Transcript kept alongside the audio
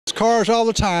cars all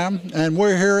the time, and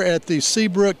we're here at the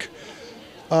Seabrook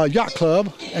Yacht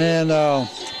Club, and I'm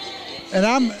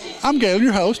Gayland,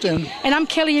 your host, and I'm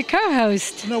Kelly, your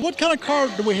co-host. Now, what kind of car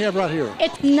do we have right here?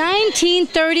 It's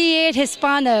 1938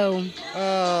 Hispano.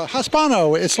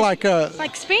 Hispano. It's like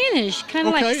Spanish, kind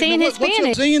of like saying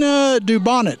Hispanic. What's a Xena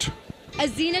Dubonnet? A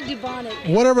Xena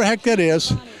Dubonnet. Whatever the heck that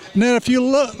is. Now, if you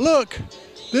look,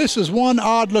 this is one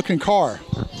odd-looking car.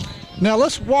 Now,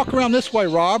 let's walk around this way,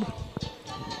 Rob.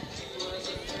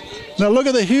 Now, look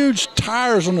at the huge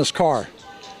tires on this car.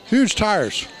 Huge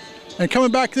tires. And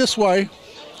coming back this way,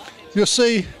 you'll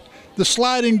see the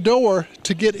sliding door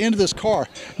to get into this car.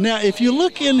 Now, if you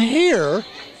look in here,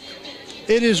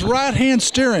 it is right-hand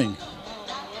steering.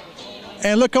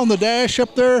 And look on the dash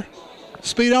up there,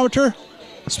 speedometer.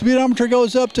 Speedometer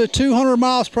goes up to 200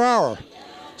 miles per hour.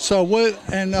 So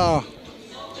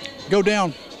go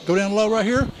down low right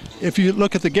here. If you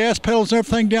look at the gas pedals and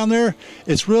everything down there,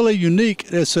 it's really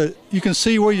unique. You can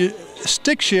see where you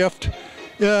stick shift.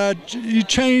 You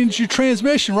change your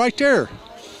transmission right there.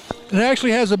 It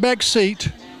actually has a back seat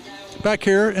back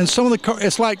here, and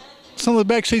it's like some of the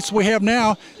back seats we have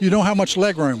now, you don't have much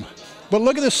leg room. But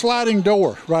look at this sliding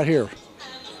door right here.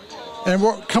 And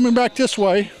we're coming back this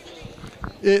way.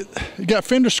 You got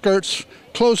fender skirts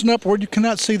closing up where you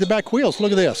cannot see the back wheels.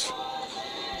 Look at this.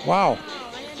 Wow.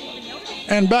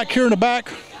 And back here in the back,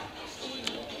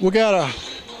 we got a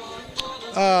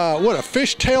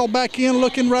fishtail back end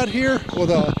looking right here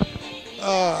with a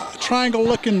triangle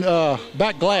looking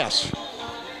back glass.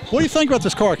 What do you think about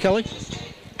this car, Kelly?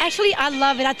 Actually, I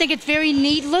love it. I think it's very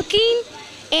neat looking,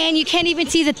 and you can't even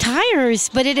see the tires,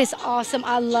 but it is awesome.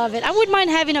 I love it. I wouldn't mind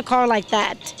having a car like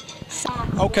that.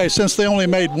 Okay, since they only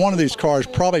made one of these cars,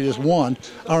 probably just one,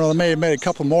 I don't know, they may have made a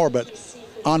couple more, but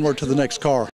onward to the next car.